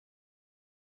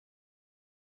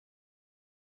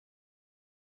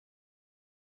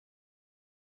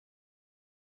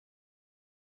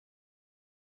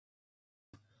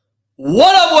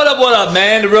What up, what up, what up,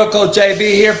 man? The real Coach JB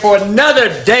here for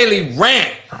another daily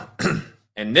rant.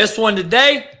 And this one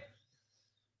today,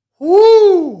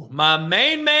 my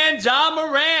main man, Ja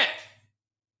Morant.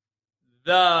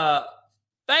 The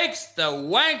fakester,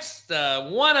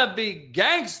 wankster, wannabe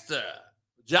gangster,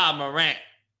 Ja Morant.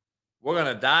 We're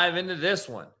going to dive into this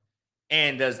one.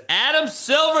 And does Adam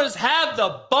Silver have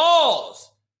the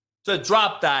balls to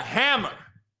drop the hammer?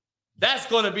 That's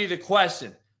going to be the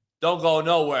question. Don't go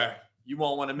nowhere. You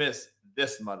won't want to miss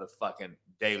this motherfucking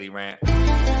daily rant.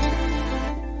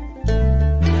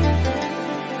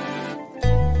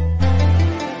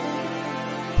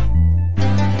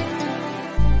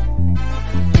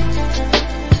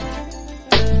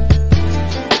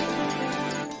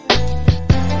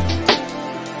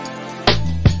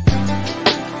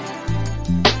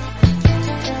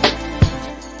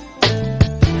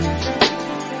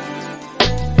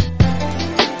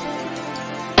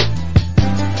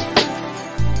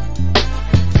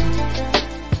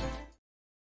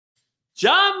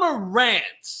 Ja Morant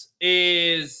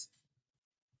is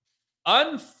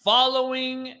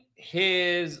unfollowing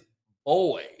his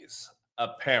boys,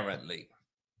 apparently.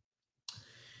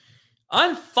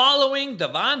 Unfollowing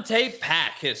Devontae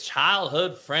Pack, his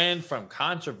childhood friend from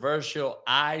controversial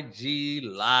IG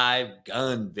live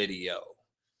gun video.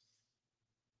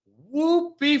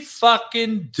 Whoopie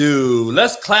fucking do.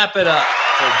 Let's clap it up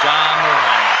for Ja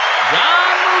Morant.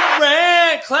 Ja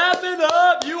Morant, clap it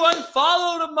up. You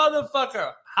unfollowed a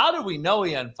motherfucker. How do we know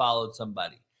he unfollowed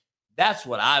somebody? That's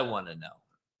what I want to know.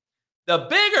 The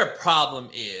bigger problem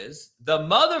is the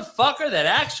motherfucker that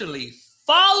actually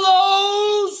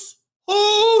follows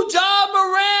who Ja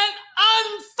Morant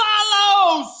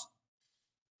unfollows.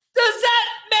 Does that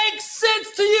make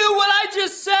sense to you, what I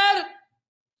just said?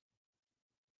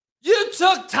 You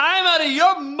took time out of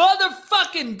your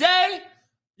motherfucking day.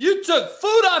 You took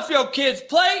food off your kid's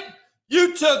plate.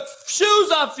 You took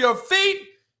shoes off your feet.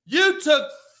 You took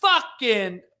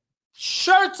fucking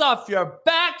shirts off your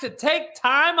back to take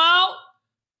time out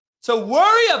to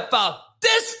worry about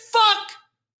this fuck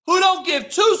who don't give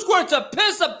two squirts of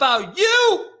piss about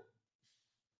you.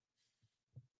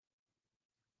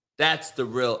 That's the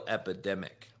real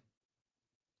epidemic.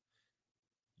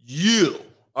 You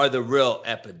are the real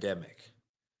epidemic.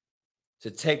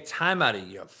 To take time out of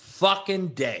your fucking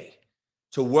day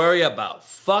to worry about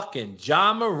fucking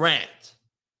Ja Morant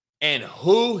and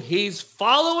who he's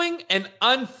following and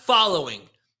unfollowing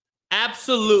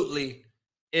absolutely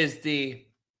is the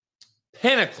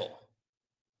pinnacle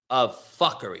of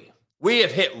fuckery. We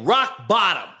have hit rock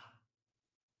bottom.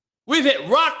 We've hit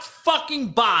rock fucking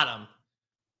bottom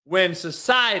when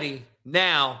society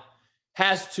now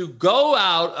has to go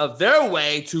out of their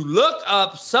way to look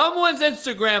up someone's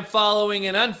Instagram following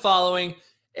and unfollowing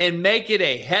and make it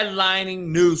a headlining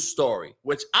news story,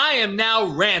 which I am now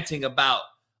ranting about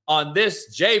on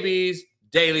this JB's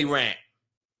Daily Rant.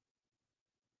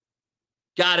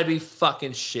 Gotta be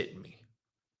fucking shitting me.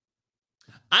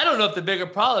 I don't know if the bigger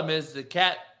problem is the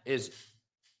cat is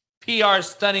PR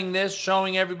stunning this,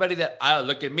 showing everybody that,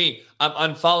 look at me, I'm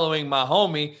unfollowing my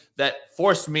homie that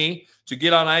forced me to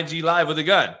get on IG Live with a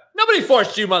gun. Nobody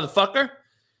forced you, motherfucker.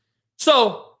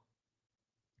 So,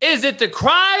 is it the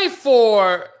cry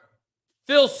for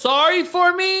feel sorry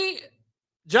for me,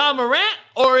 Ja Morant,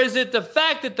 or is it the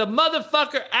fact that the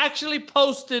motherfucker actually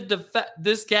posted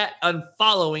this cat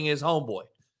unfollowing his homeboy?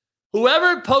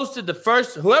 Whoever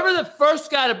the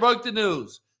first guy that broke the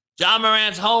news, Ja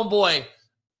Morant's homeboy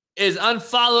is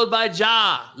unfollowed by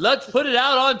Ja. Let's put it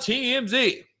out on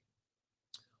TMZ.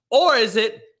 Or is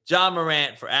it Ja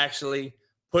Morant for actually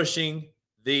pushing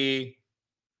the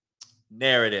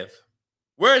narrative?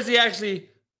 Where is he actually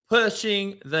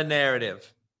pushing the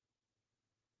narrative?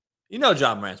 You know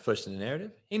Ja Morant's pushing the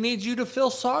narrative. He needs you to feel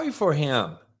sorry for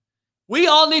him. We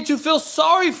all need to feel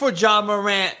sorry for Ja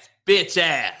Morant, bitch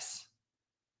ass.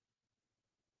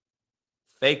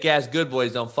 Fake ass good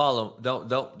boys don't follow.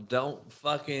 Don't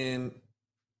fucking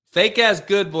fake ass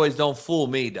good boys don't fool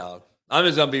me, dog. I'm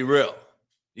just gonna be real.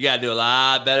 You gotta do a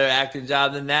lot better acting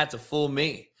job than that to fool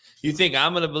me. You think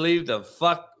I'm gonna believe the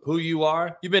fuck who you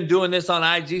are? You've been doing this on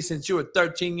IG since you were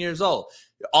 13 years old.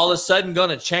 You're all of a sudden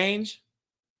gonna change?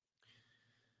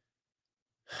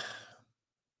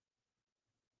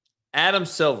 Adam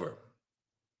Silver.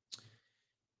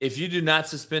 If you do not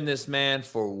suspend this man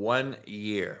for 1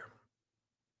 year,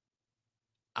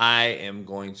 I am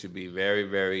going to be very,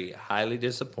 very highly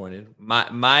disappointed.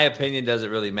 My opinion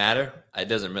doesn't really matter. It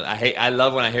doesn't really. I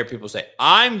love when I hear people say,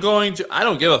 I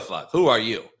don't give a fuck. Who are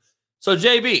you? So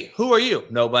JB, who are you?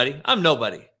 Nobody. I'm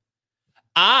nobody.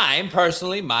 I'm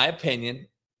personally, my opinion,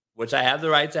 which I have the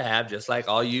right to have, just like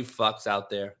all you fucks out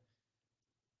there,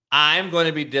 I'm going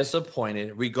to be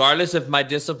disappointed, regardless if my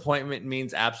disappointment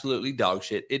means absolutely dog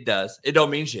shit. It does. It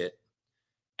don't mean shit.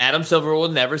 Adam Silver will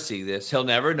never see this. He'll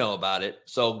never know about it.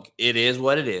 So it is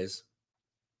what it is.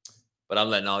 But I'm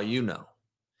letting all you know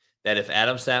that if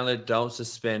Adam Sandler don't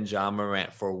suspend John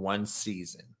Morant for one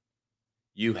season,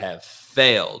 you have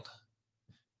failed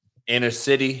inner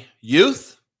city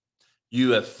youth.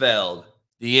 You have failed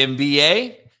the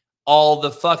NBA, all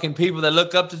the fucking people that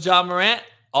look up to John Morant,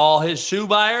 all his shoe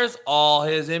buyers, all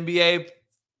his NBA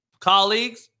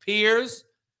colleagues, peers,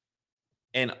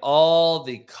 and all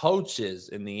the coaches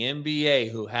in the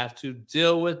NBA who have to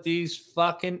deal with these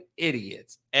fucking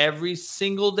idiots every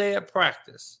single day at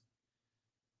practice.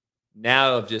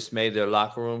 Now have just made their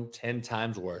locker room 10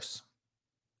 times worse.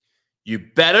 You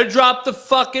better drop the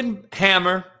fucking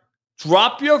hammer,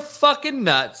 drop your fucking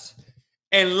nuts,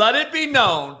 and let it be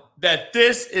known that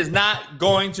this is not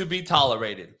going to be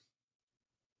tolerated.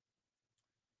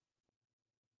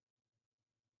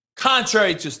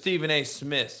 Contrary to Stephen A.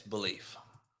 Smith's belief.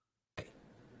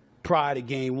 Prior to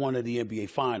game one of the NBA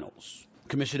Finals,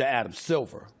 Commissioner Adam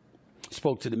Silver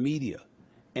spoke to the media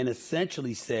and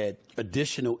essentially said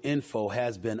additional info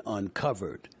has been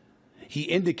uncovered. He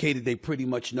indicated they pretty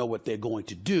much know what they're going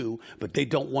to do, but they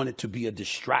don't want it to be a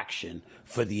distraction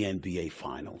for the NBA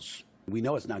Finals. We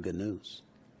know it's not good news.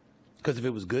 Because if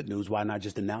it was good news, why not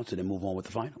just announce it and move on with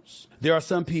the finals? There are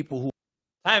some people who...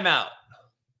 Time out.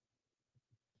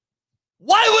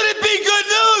 Why would it be good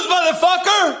news,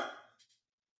 motherfucker?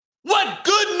 What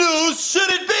good news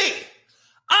should it be?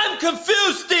 I'm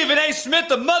confused, Stephen A. Smith,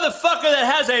 the motherfucker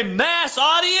that has a mass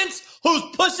audience who's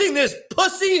pushing this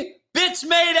pussy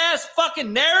bitch-made ass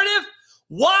fucking narrative.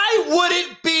 Why would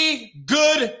it be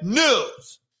good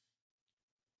news?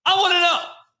 I want to know,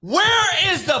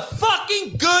 where is the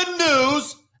fucking good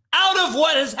news out of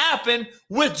what has happened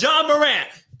with John Morant?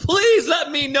 Please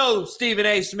let me know, Stephen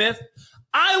A. Smith.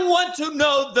 I want to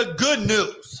know the good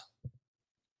news.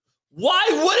 Why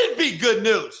would it be good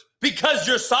news? Because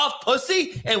you're soft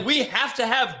pussy and we have to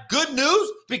have good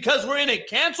news because we're in a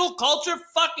cancel culture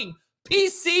fucking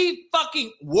PC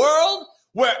fucking world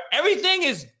where everything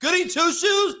is goody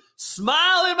two-shoes,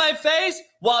 smile in my face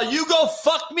while you go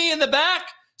fuck me in the back,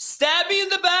 stab me in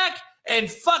the back,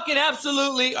 and fucking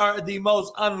absolutely are the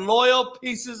most unloyal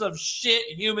pieces of shit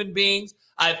human beings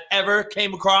I've ever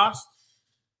came across.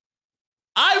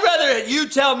 I'd rather you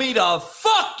tell me to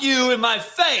fuck you in my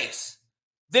face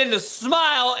than to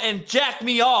smile and jack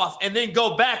me off and then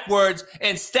go backwards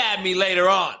and stab me later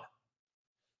on.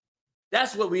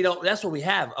 That's what we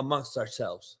have amongst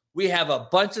ourselves. We have a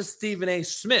bunch of Stephen A.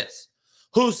 Smiths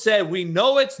who said we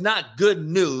know it's not good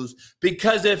news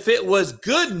because if it was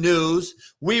good news,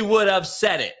 we would have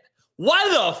said it. Why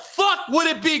the fuck would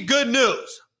it be good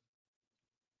news?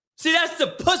 See, that's the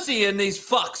pussy in these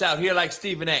fucks out here like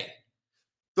Stephen A.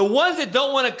 The ones that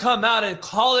don't want to come out and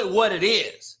call it what it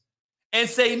is and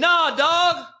say, nah,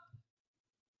 dog,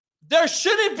 there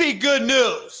shouldn't be good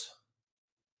news.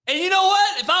 And you know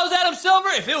what? If I was Adam Silver,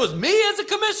 if it was me as a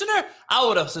commissioner, I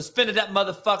would have suspended that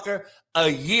motherfucker a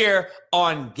year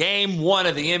on game one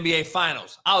of the NBA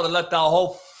Finals. I would have let the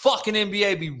whole fucking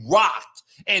NBA be rocked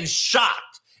and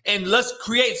shocked. And let's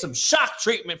create some shock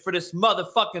treatment for this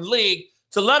motherfucking league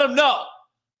to let them know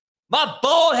my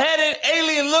bald-headed,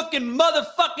 alien-looking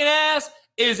motherfucking ass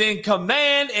is in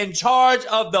command and charge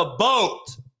of the boat.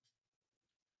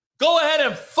 Go ahead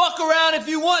and fuck around if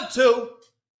you want to.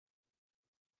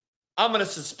 I'm going to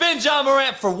suspend John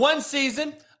Morant for one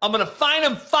season. I'm going to fine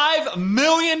him $5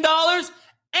 million.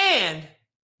 And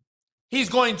he's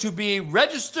going to be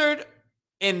registered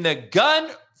in the gun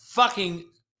fucking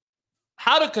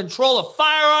how to control a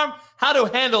firearm, how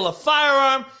to handle a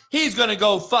firearm. He's going to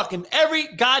go fucking every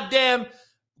goddamn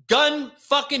gun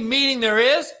fucking meeting there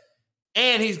is.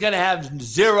 And he's going to have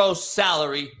zero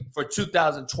salary for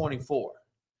 2024.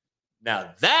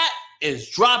 Now that is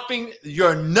dropping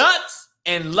your nuts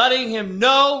and letting him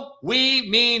know we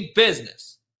mean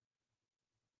business.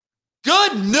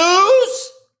 Good news?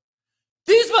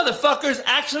 These motherfuckers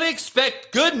actually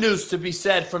expect good news to be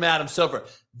said from Adam Silver.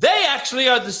 They actually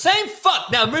are the same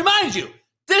fuck. Now, remind you,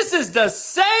 this is the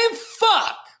same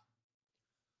fuck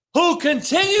who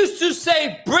continues to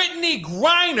say Brittany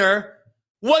Griner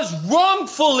was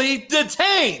wrongfully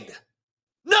detained.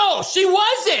 No, she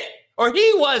wasn't. Or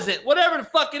he wasn't. Whatever the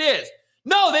fuck it is.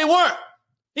 No, they weren't.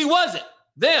 He wasn't.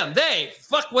 Them, they,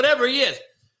 fuck whatever he is.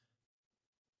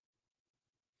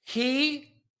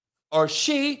 He or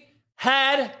she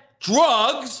had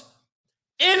drugs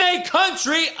in a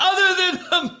country other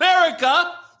than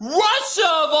America, Russia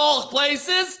of all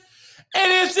places,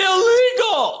 And it's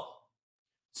illegal.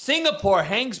 Singapore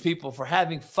hangs people for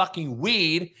having fucking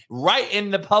weed right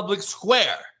in the public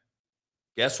square.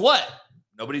 Guess what?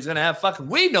 Nobody's going to have fucking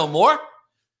weed no more.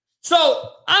 So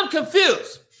I'm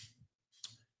confused.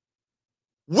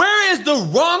 Where is the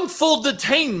wrongful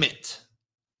detainment?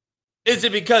 Is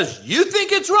it because you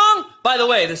think it's wrong? By the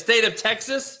way, the state of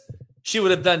Texas, she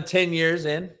would have done 10 years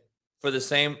in for the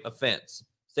same offense.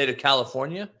 State of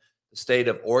California, the state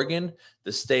of Oregon,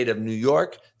 the state of New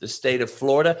York, the state of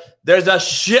Florida. There's a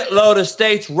shitload of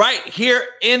states right here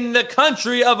in the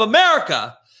country of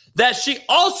America that she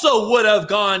also would have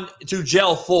gone to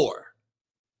jail for.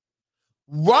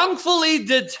 Wrongfully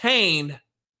detained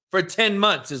for 10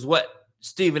 months is what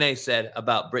Stephen A. said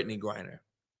about Brittany Griner.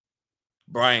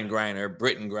 Brian Griner,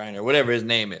 Britton Griner, whatever his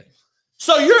name is.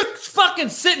 So you're fucking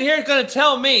sitting here going to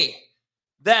tell me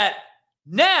that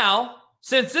now,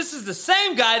 since this is the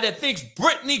same guy that thinks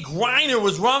Brittany Griner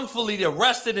was wrongfully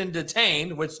arrested and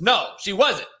detained, which no, she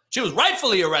wasn't. She was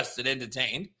rightfully arrested and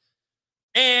detained.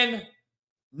 And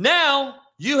now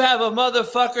you have a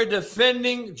motherfucker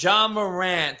defending John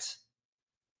Morant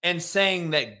and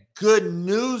saying that good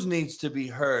news needs to be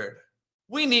heard.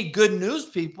 We need good news,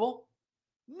 people.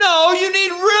 No, you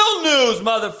need real news,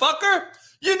 motherfucker.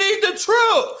 You need the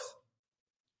truth.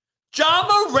 John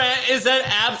Morant is an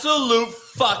absolute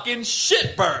fucking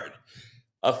shitbird.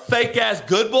 A fake-ass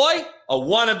good boy, a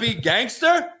wannabe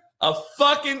gangster, a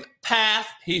fucking path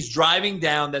he's driving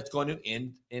down that's going to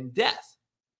end in death.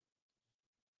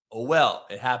 Oh, well,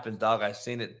 it happens, dog. I've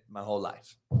seen it my whole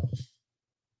life.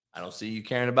 I don't see you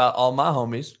caring about all my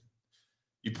homies.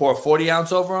 You pour a 40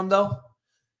 ounce over them, though?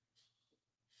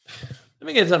 Let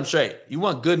me get something straight. You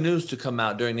want good news to come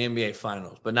out during the NBA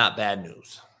Finals, but not bad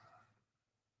news.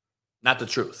 Not the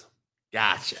truth.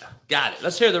 Gotcha. Got it.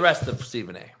 Let's hear the rest of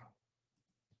Stephen A.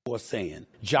 Was saying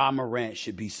John Morant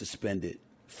should be suspended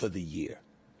for the year.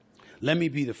 Let me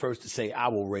be the first to say I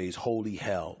will raise holy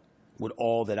hell with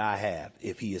all that I have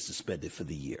if he is suspended for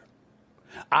the year.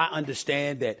 I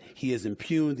understand that he has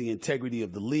impugned the integrity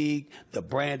of the league. The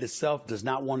brand itself does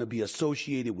not want to be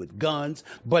associated with guns,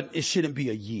 but it shouldn't be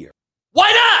a year. Why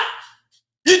not?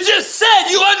 You just said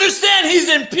you understand he's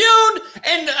impugned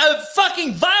and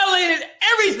fucking violated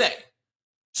everything.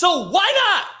 So why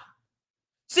not?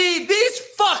 See, these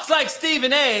fucks like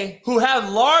Stephen A, who have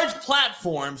large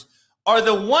platforms, are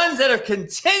the ones that are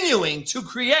continuing to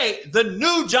create the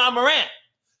new John Morant.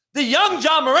 The young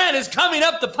John Morant is coming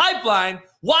up the pipeline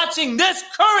watching this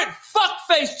current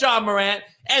fuckface John Morant,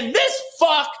 and this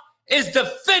fuck is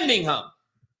defending him.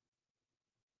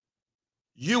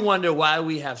 You wonder why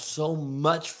we have so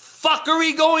much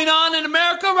fuckery going on in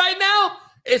America right now?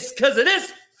 It's because of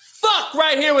this fuck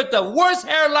right here with the worst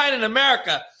hairline in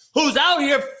America, who's out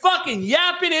here fucking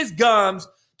yapping his gums,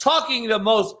 talking the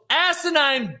most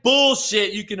asinine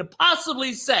bullshit you can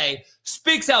possibly say,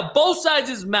 speaks out both sides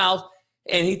of his mouth,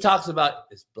 and he talks about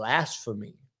it's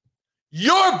blasphemy.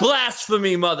 You're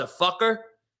blasphemy, motherfucker.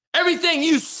 Everything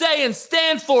you say and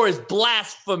stand for is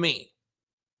blasphemy.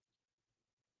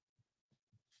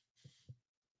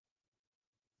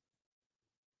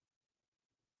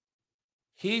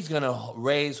 He's going to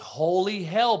raise holy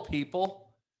hell, people,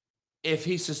 if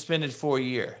he's suspended for a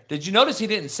year. Did you notice he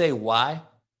didn't say why?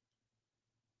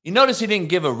 You notice he didn't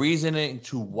give a reasoning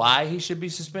to why he should be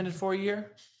suspended for a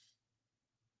year?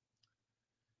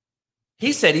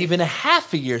 He said even a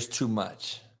half a year is too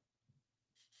much.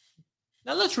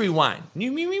 Now let's rewind.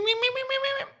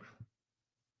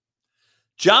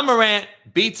 John Morant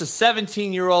beats a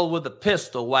 17-year-old with a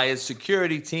pistol while his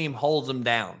security team holds him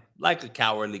down, like a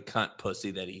cowardly cunt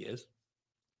pussy that he is.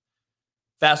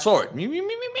 Fast forward.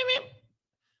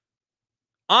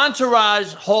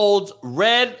 Entourage holds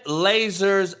red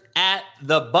lasers at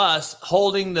the bus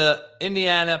holding the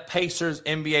Indiana Pacers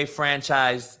NBA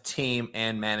franchise team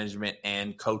and management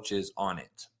and coaches on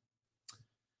it.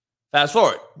 Fast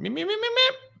forward.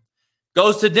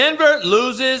 Goes to Denver,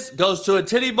 loses, goes to a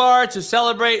titty bar to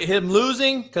celebrate him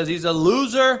losing because he's a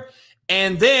loser.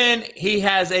 And then he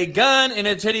has a gun in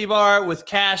a titty bar with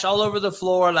cash all over the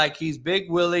floor like he's Big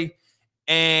Willie.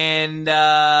 And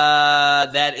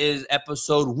that is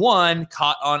episode 1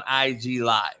 caught on IG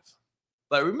Live.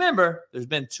 But remember, there's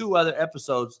been 2 other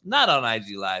episodes not on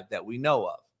IG Live that we know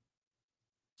of.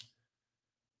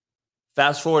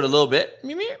 Fast forward a little bit.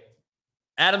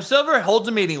 Adam Silver holds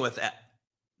a meeting with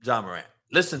John Morant.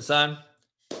 Listen, son,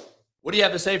 what do you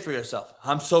have to say for yourself?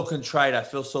 I'm so contrite. I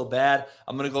feel so bad.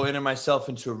 I'm going to go enter myself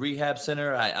into a rehab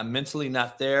center. I'm mentally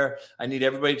not there. I need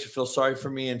everybody to feel sorry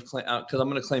for me and because I'm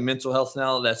going to claim mental health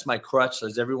now. That's my crutch.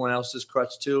 That's everyone else's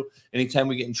crutch too. Anytime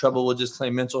we get in trouble, we'll just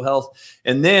claim mental health.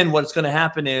 And then what's going to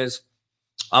happen is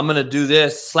I'm going to do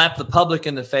this, slap the public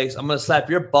in the face. I'm going to slap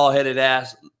your bald-headed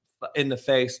ass in the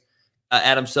face,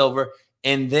 Adam Silver.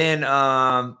 And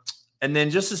then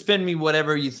just suspend me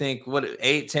whatever you think,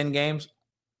 8, 10 games?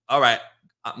 All right.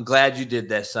 I'm glad you did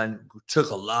that, son. It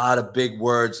took a lot of big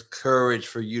words, courage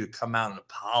for you to come out and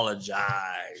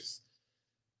apologize.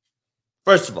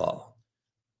 First of all,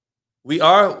 we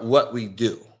are what we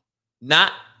do,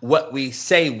 not what we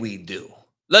say we do.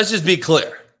 Let's just be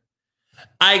clear.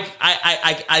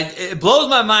 It blows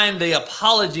my mind the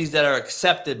apologies that are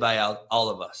accepted by all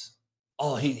of us.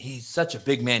 Oh, he's such a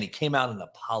big man. He came out and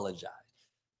apologized.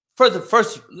 For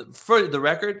the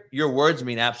record, your words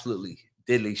mean absolutely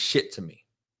diddly shit to me.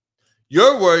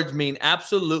 Your words mean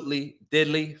absolutely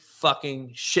diddly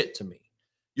fucking shit to me.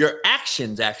 Your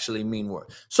actions actually mean more.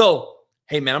 So,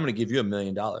 hey man, I'm going to give you $1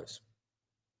 million.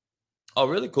 Oh,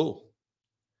 really? Cool.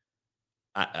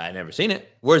 I never seen it.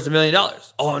 Where's the $1 million?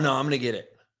 Oh no, I'm going to get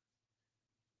it.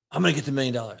 I'm going to get the $1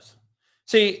 million.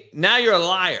 See, now you're a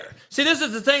liar. See, this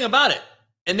is the thing about it.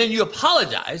 And then you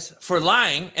apologize for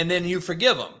lying, and then you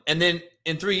forgive him. And then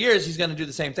in 3 years, he's going to do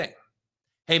the same thing.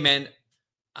 Hey, man,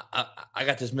 I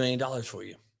got this $1 million for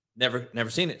you. Never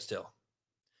seen it still.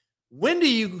 When do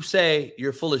you say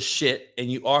you're full of shit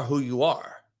and you are who you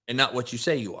are and not what you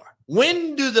say you are?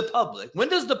 When does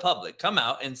the public come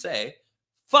out and say,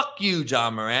 fuck you,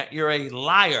 John Morant, you're a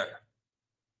liar?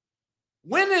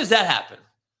 When does that happen?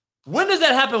 When does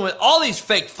that happen with all these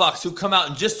fake fucks who come out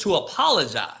and just to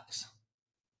apologize?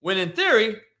 When in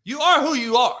theory, you are who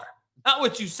you are, not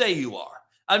what you say you are.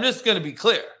 I'm just going to be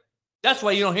clear. That's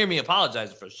why you don't hear me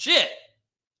apologizing for shit.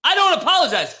 I don't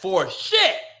apologize for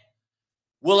shit.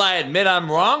 Will I admit I'm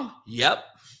wrong? Yep.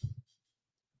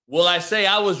 Will I say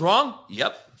I was wrong?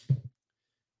 Yep.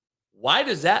 Why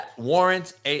does that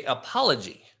warrant an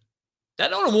apology?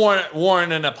 That don't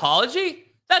warrant an apology.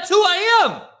 That's who I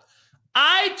am.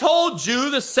 I told you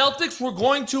the Celtics were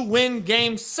going to win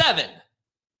Game 7.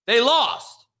 They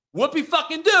lost. Whoopie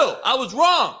fucking do. I was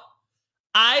wrong.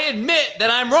 I admit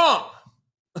that I'm wrong.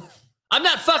 I'm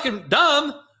not fucking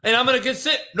dumb, and I'm going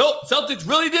to nope, Celtics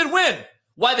really did win.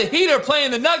 While the Heat are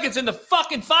playing the Nuggets in the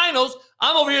fucking finals,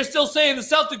 I'm over here still saying the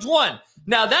Celtics won.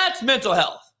 Now that's mental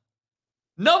health.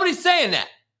 Nobody's saying that.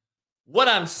 What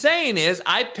I'm saying is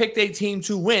I picked a team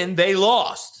to win. They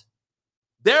lost.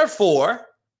 Therefore,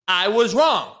 I was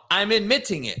wrong. I'm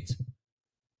admitting it.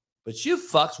 But you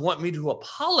fucks want me to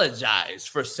apologize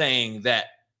for saying that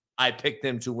I picked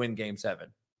them to win Game 7.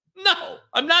 No,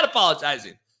 I'm not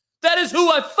apologizing. That is who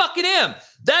I fucking am.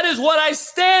 That is what I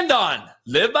stand on.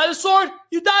 Live by the sword,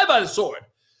 you die by the sword.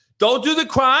 Don't do the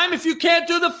crime if you can't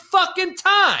do the fucking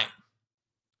time.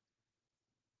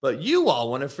 But you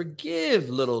all want to forgive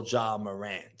little John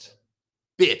Morant.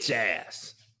 Bitch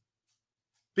ass.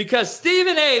 Because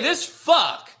Stephen A., this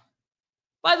fuck,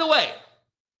 by the way,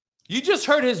 you just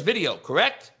heard his video,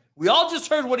 correct? We all just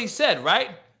heard what he said, right?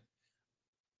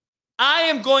 I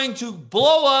am going to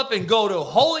blow up and go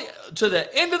to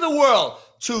the end of the world.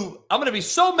 I'm going to be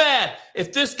so mad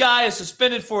if this guy is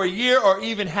suspended for a year or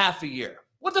even half a year.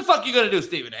 What the fuck you going to do,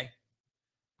 Stephen A.?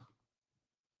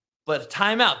 But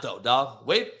time out, though, dog.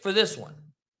 Wait for this one.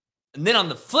 And then on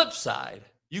the flip side,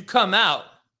 you come out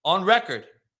on record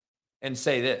and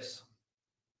say this.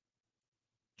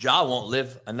 Ja won't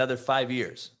live another 5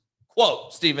 years.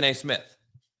 Quote, Stephen A. Smith.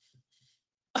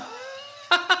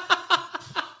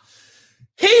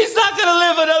 He's not going to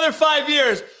live another 5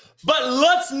 years. But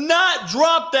let's not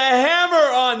drop the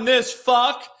hammer on this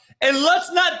fuck. And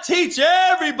let's not teach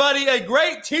everybody a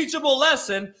great teachable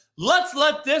lesson. Let's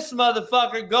let this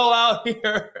motherfucker go out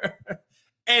here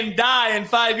and die in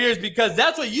 5 years because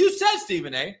that's what you said,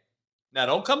 Stephen A. Now,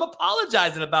 don't come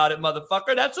apologizing about it,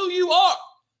 motherfucker. That's who you are.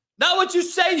 Not what you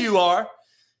say you are.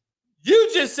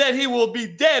 You just said he will be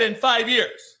dead in 5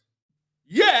 years.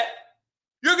 Yet,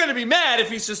 you're going to be mad if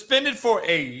he's suspended for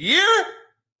a year?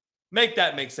 Make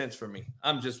that make sense for me.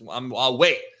 I'll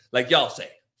wait. Like y'all say.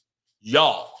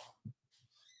 Y'all.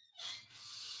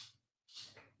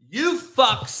 You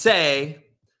fuck say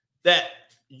that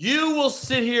you will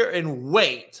sit here and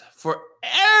wait for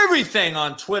everything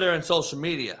on Twitter and social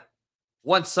media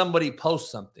once somebody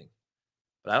posts something.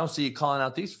 But I don't see you calling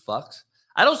out these fucks.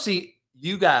 I don't see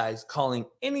you guys calling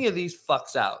any of these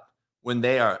fucks out when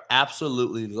they are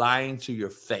absolutely lying to your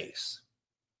face.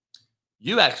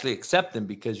 You actually accept them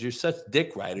because you're such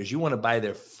dick riders. You want to buy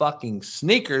their fucking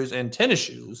sneakers and tennis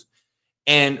shoes.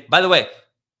 And by the way,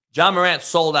 John Morant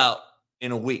sold out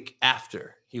in a week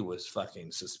after he was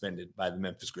fucking suspended by the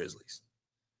Memphis Grizzlies.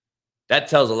 That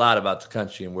tells a lot about the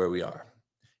country and where we are.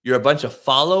 You're a bunch of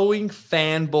following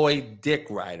fanboy dick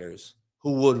riders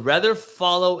who would rather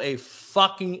follow a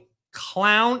fucking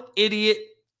clown, idiot,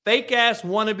 fake-ass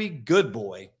wannabe good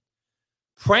boy,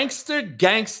 prankster,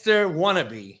 gangster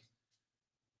wannabe,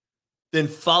 then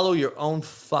follow your own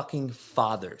fucking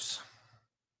fathers,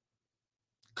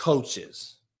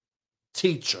 coaches,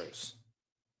 teachers,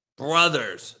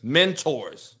 brothers,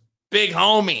 mentors, big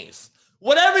homies,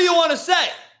 whatever you want to say.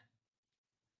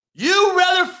 You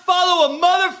rather follow a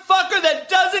motherfucker that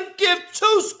doesn't give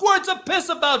 2 squirts of piss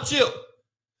about you.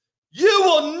 You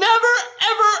will never,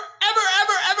 ever, ever,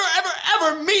 ever, ever, ever,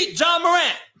 ever meet John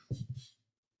Morant.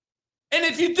 And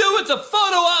if you do, it's a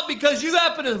photo op because you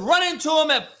happen to run into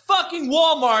him at fucking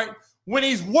Walmart when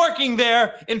he's working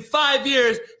there in 5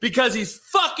 years because he's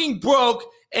fucking broke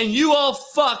and you all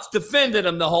fucks defended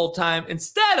him the whole time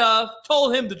instead of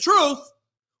told him the truth,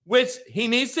 which he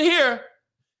needs to hear.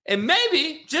 And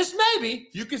maybe, just maybe,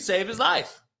 you could save his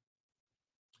life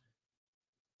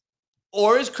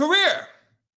or his career.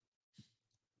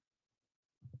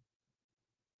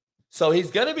 So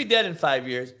he's going to be dead in 5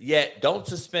 years, yet don't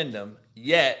suspend him.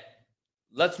 Yet,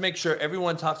 let's make sure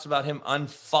everyone talks about him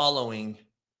unfollowing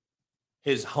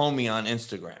his homie on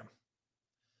Instagram.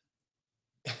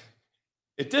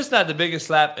 If this is not the biggest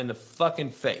slap in the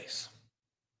fucking face,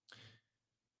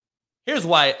 here's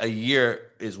why a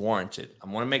year is warranted. I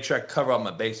want to make sure I cover all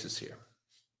my bases here.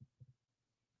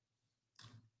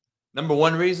 Number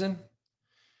one reason,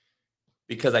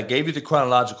 because I gave you the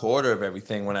chronological order of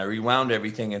everything when I rewound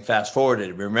everything and fast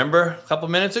forwarded. Remember a couple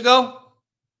minutes ago?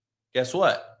 Guess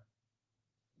what?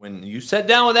 When you sat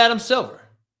down with Adam Silver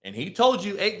and he told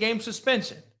you 8-game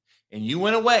suspension and you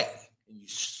went away and you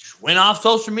went off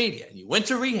social media and you went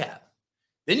to rehab,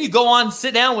 then you go on and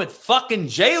sit down with fucking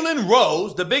Jalen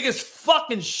Rose, the biggest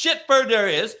fucking shitbird there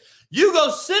is. You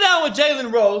go sit down with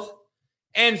Jalen Rose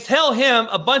and tell him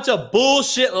a bunch of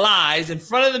bullshit lies in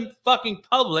front of the fucking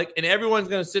public, and everyone's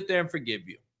going to sit there and forgive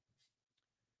you.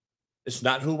 It's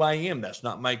not who I am. That's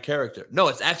not my character. No,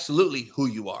 it's absolutely who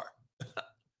you are.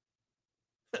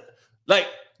 Like,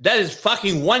 that is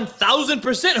fucking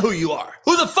 1,000% who you are.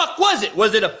 Who the fuck was it?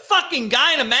 Was it a fucking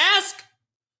guy in a mask?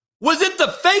 Was it the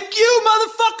fake you,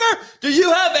 motherfucker? Do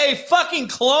you have a fucking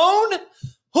clone?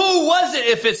 Who was it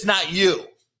if it's not you?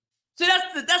 See,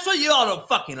 that's what you all don't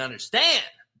fucking understand.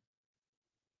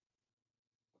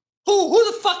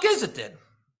 Who the fuck is it then?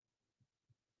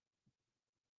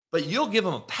 But you'll give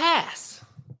him a pass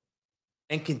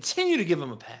and continue to give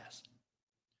him a pass.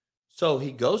 So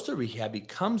he goes to rehab. He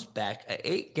comes back, an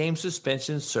 8-game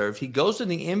suspension served. He goes to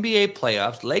the NBA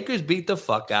playoffs. Lakers beat the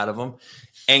fuck out of him.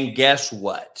 And guess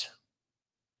what?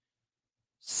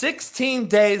 16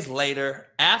 days later,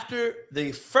 after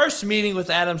the first meeting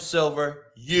with Adam Silver,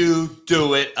 you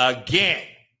do it again.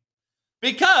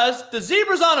 Because the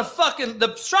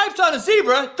stripes on a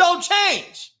zebra don't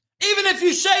change. Even if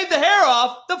you shave the hair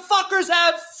off, the fuckers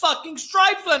have fucking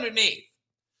stripes underneath.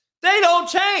 They don't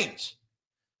change.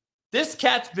 This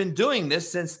cat's been doing this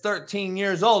since 13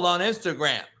 years old on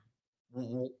Instagram.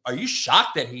 Are you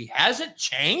shocked that he hasn't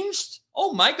changed?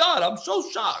 Oh my God, I'm so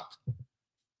shocked.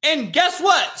 And guess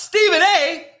what? Stephen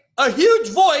a huge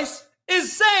voice,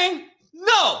 is saying,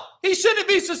 no, he shouldn't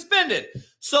be suspended.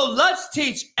 So let's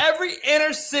teach every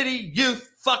inner city youth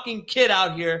fucking kid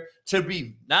out here to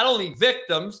be not only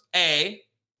victims, A,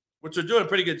 which we're doing a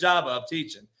pretty good job of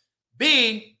teaching,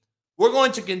 B, we're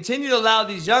going to continue to allow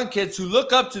these young kids to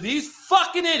look up to these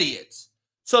fucking idiots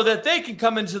so that they can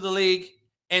come into the league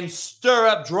and stir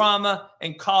up drama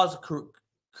and cause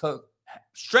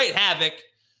straight havoc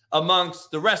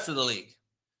amongst the rest of the league.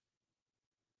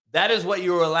 That is what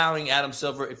you're allowing Adam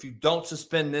Silver. If you don't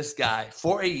suspend this guy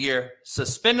for a year,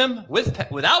 suspend him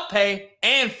without pay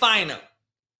and fine him.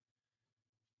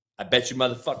 I bet you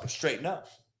motherfuckers straighten up.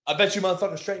 I bet you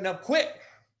motherfuckers straighten up quick.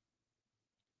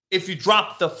 If you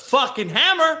drop the fucking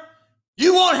hammer,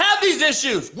 you won't have these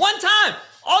issues. One time.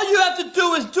 All you have to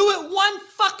do is do it one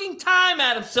fucking time,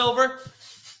 Adam Silver.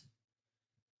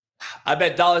 I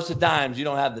bet dollars to dimes you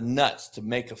don't have the nuts to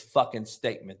make a fucking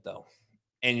statement, though.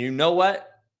 And you know what?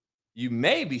 You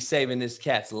may be saving this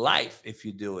cat's life if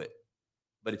you do it.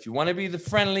 But if you want to be the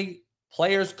friendly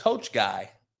players coach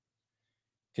guy,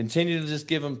 continue to just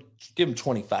give him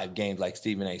 25 games like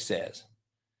Stephen A says.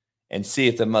 And see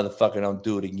if the motherfucker don't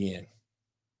do it again.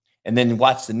 And then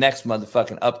watch the next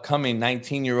motherfucking upcoming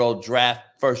 19-year-old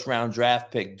first-round draft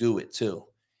pick do it too.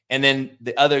 And then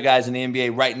the other guys in the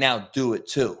NBA right now do it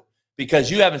too.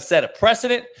 Because you haven't set a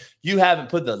precedent. You haven't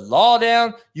put the law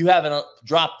down. You haven't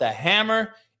dropped the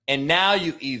hammer. And now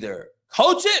you either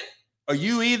coach it or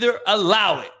you either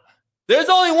allow it. There's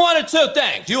only one or two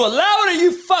things. You allow it or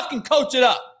you fucking coach it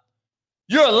up.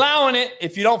 You're allowing it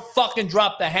if you don't fucking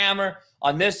drop the hammer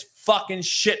on this fucking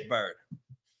shitbird.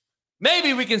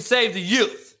 Maybe we can save the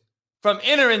youth from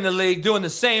entering the league doing the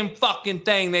same fucking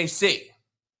thing they see.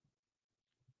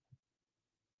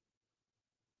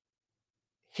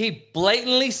 He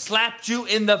blatantly slapped you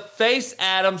in the face,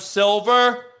 Adam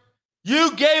Silver.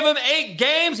 You gave him 8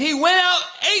 games. He went out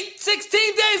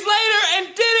 16 days later and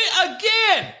did it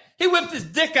again. He whipped his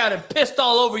dick out and pissed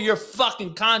all over your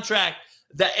fucking contract.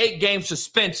 The 8-game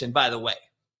suspension, by the way.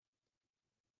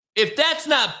 If that's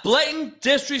not blatant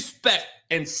disrespect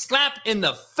and slap in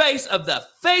the face of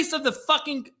the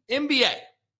fucking NBA,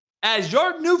 as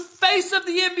your new face of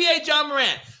the NBA, John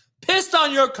Morant, pissed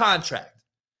on your contract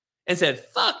and said,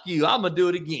 fuck you, I'm going to do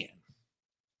it again.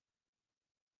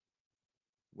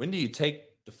 When do you take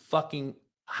the fucking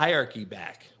hierarchy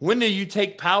back? When do you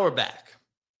take power back?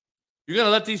 You're going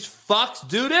to let these fucks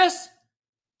do this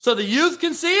so the youth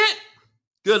can see it?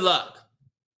 Good luck.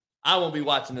 I won't be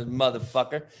watching this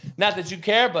motherfucker. Not that you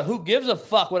care, but who gives a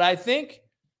fuck what I think?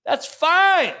 That's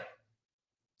fine.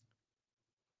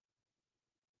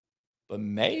 But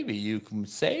maybe you can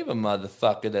save a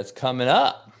motherfucker that's coming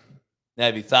up. Now,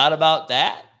 have you thought about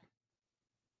that?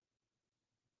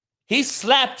 He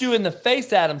slapped you in the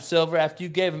face, Adam Silver, after you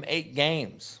gave him 8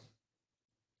 games.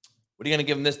 What are you going to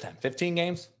give him this time? 15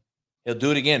 games? He'll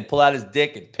do it again. Pull out his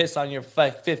dick and piss on your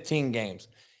 15 games.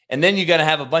 And then you're going to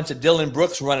have a bunch of Dylan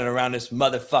Brooks running around this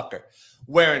motherfucker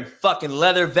wearing fucking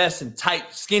leather vests and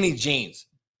tight skinny jeans,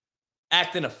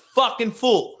 acting a fucking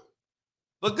fool.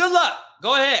 But good luck.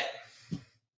 Go ahead.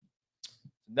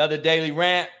 Another daily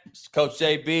rant. It's Coach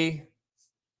JB.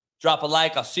 Drop a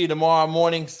like. I'll see you tomorrow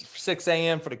morning, 6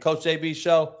 a.m. for the Coach JB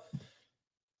show.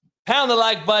 Pound the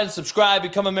like button, subscribe,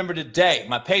 become a member today.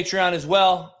 My Patreon as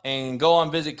well. And go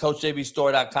on, visit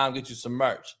CoachJBStore.com, get you some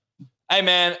merch. Hey,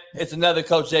 man, it's another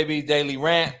Coach JB Daily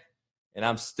Rant, and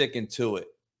I'm sticking to it.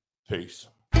 Peace.